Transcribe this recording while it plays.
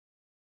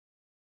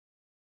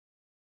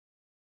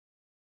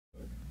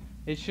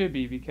It should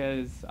be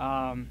because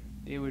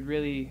it would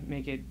really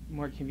make it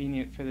more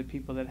convenient for the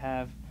people that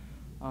have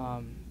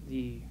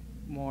the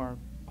more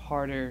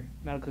harder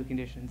medical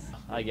conditions.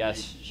 I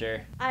guess,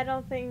 sure. I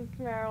don't think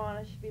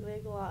marijuana should be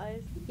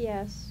legalized.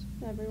 Yes,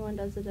 everyone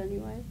does it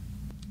anyway.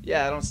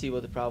 Yeah, I don't see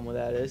what the problem with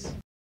that is.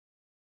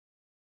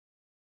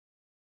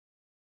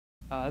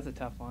 That's a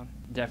tough one.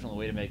 Definitely a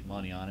way to make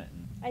money on it.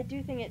 I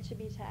do think it should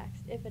be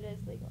taxed if it is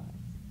legalized.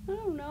 I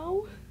don't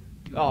know.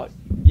 Oh,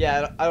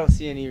 yeah, I don't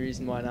see any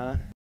reason why not.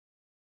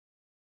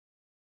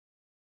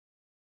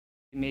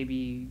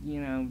 Maybe,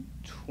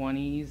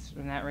 20s,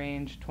 in that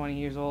range, 20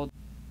 years old.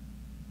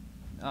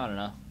 I don't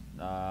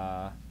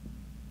know.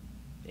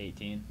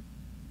 18.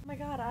 Oh my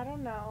god, I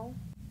don't know.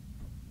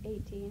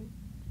 18.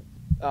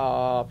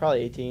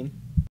 Probably 18.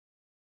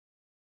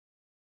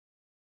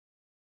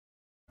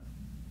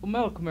 Well,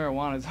 medical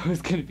marijuana is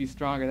always going to be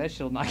stronger. That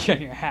shit'll knock you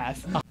on your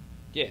ass.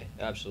 Yeah,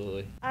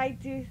 absolutely. I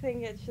do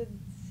think it should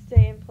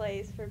stay in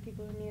place for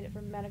people who need it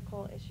for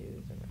medical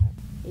issues or whatever.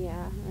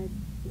 Yeah,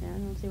 I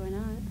don't see why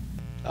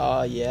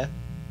not. Yeah.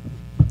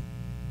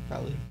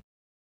 Probably.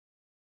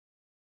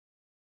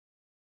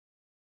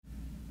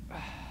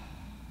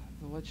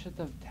 What should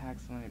the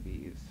tax money be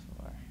used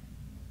for?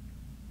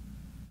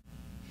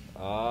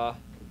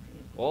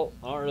 Well,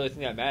 I don't really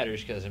think that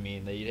matters because,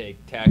 they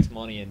take tax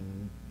money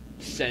and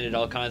send it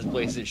all kinds of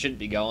places it shouldn't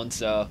be going,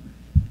 so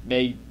it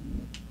may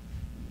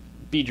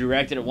be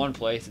directed at one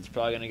place. It's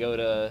probably going to go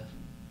to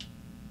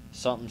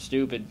something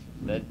stupid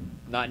that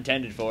not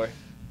intended for.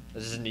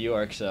 This is New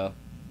York, so.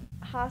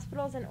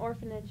 Hospitals and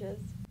orphanages.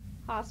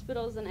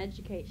 Hospitals and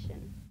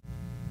education.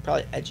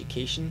 Probably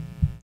education.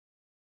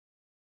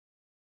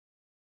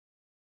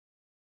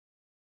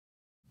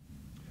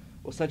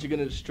 Well, since you're going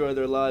to destroy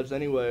their lives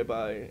anyway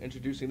by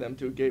introducing them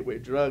to a gateway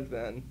drug,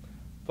 then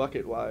fuck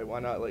it, why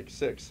not like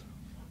 6?